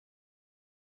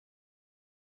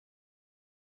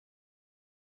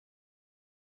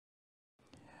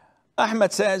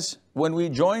Ahmed says, when we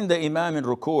join the imam in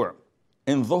ruku'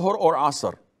 in dhuhr or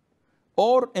asr,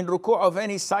 or in ruku' of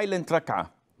any silent rak'ah,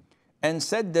 and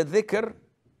said the dhikr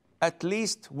at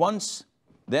least once,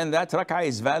 then that rak'ah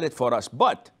is valid for us.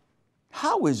 But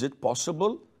how is it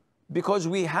possible? Because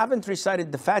we haven't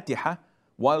recited the Fatiha.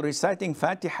 While reciting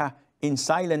Fatiha in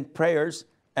silent prayers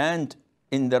and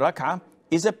in the rak'ah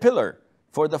is a pillar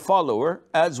for the follower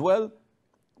as well,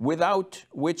 without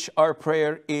which our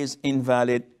prayer is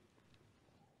invalid.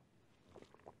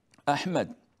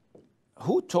 Ahmed,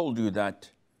 who told you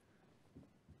that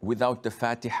without the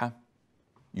Fatiha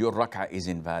your rak'ah is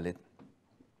invalid?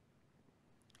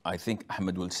 I think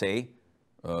Ahmed will say,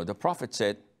 the Prophet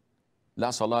said, La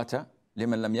salata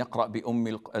liman lam yaqra' bi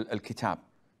ummi al-kitab.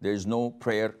 There is no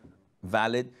prayer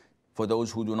valid for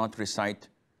those who do not recite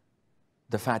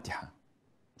the Fatiha. I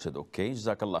said, okay,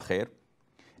 Jazakallah khair.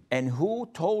 And who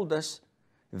told us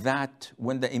that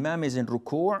when the Imam is in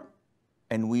ruku'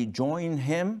 and we join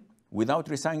him without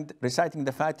reciting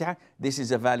the Fatiha, this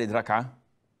is a valid rak'ah?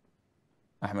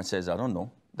 Ahmed says, I don't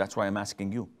know. That's why I'm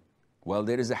asking you. Well,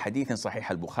 there is a hadith in Sahih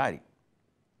al-Bukhari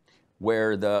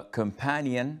where the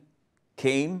companion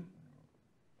came,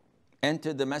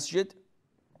 entered the masjid,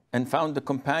 and found the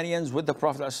companions with the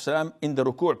Prophet ﷺ in the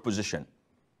ruku' position.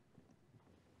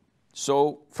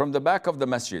 So from the back of the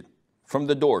masjid, from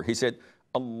the door, he said,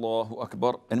 Allahu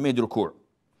Akbar, and made ruku',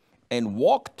 and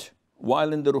walked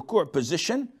while in the ruku'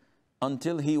 position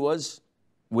until he was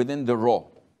within the row.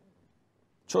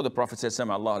 So the Prophet said,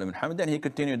 Sami Allahu liman hamid, then he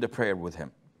continued the prayer with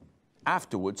him.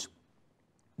 Afterwards,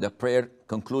 the prayer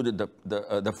concluded,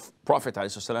 the Prophet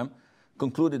ﷺ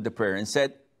concluded the prayer and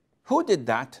said, who did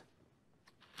that?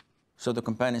 So the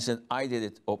companion said, I did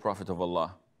it, O Prophet of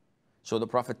Allah. So the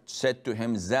Prophet said to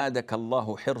him, زَادَكَ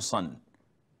اللَّهُ حِرْصًا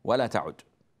وَلَا تَعُدْ.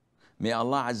 May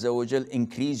Allah Azza wa Jal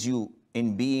increase you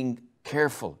in being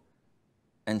careful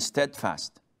and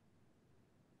steadfast.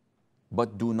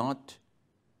 But do not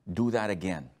do that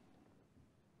again.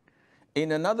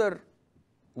 In another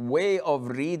way of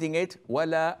reading it,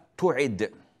 وَلَا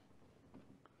تُعِدْ,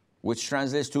 which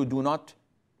translates to do not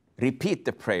repeat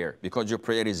the prayer because your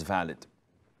prayer is valid.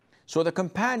 So the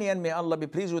companion, may Allah be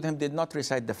pleased with him, did not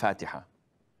recite the Fatiha.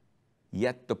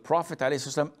 Yet the Prophet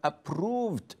ﷺ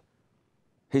approved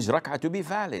his rak'ah to be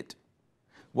valid.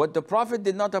 What the Prophet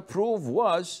did not approve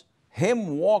was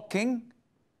him walking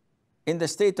in the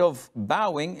state of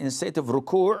bowing, in the state of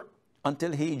ruku'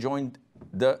 until he joined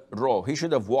the row. He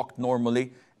should have walked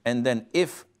normally, and then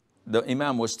if the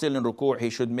Imam was still in ruku', he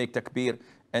should make takbir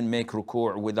and make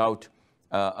ruku' without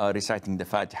reciting the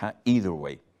Fatiha either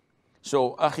way.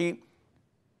 So, Akhi,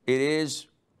 it is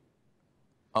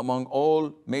among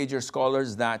all major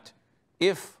scholars that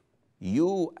if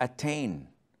you attain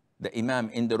the Imam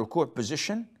in the ruku'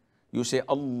 position, you say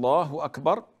Allahu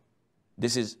Akbar.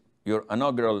 This is your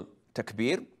inaugural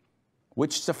takbir,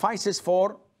 which suffices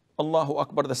for Allahu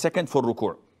Akbar, the second for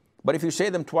ruku'. But if you say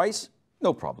them twice,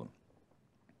 no problem.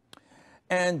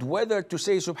 And whether to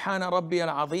say Subhana Rabbi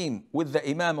al-Azim with the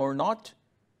Imam or not,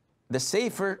 the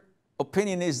safer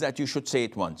opinion is that you should say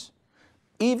it once.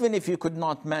 Even if you could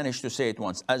not manage to say it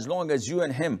once, as long as you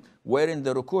and him were in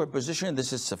the ruku' position,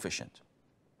 this is sufficient.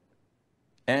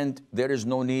 And there is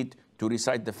no need to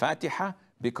recite the Fatiha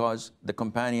because the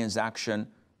companion's action,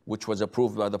 which was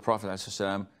approved by the Prophet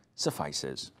ﷺ,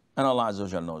 suffices. And Allah Azza wa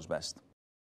Jalla knows best.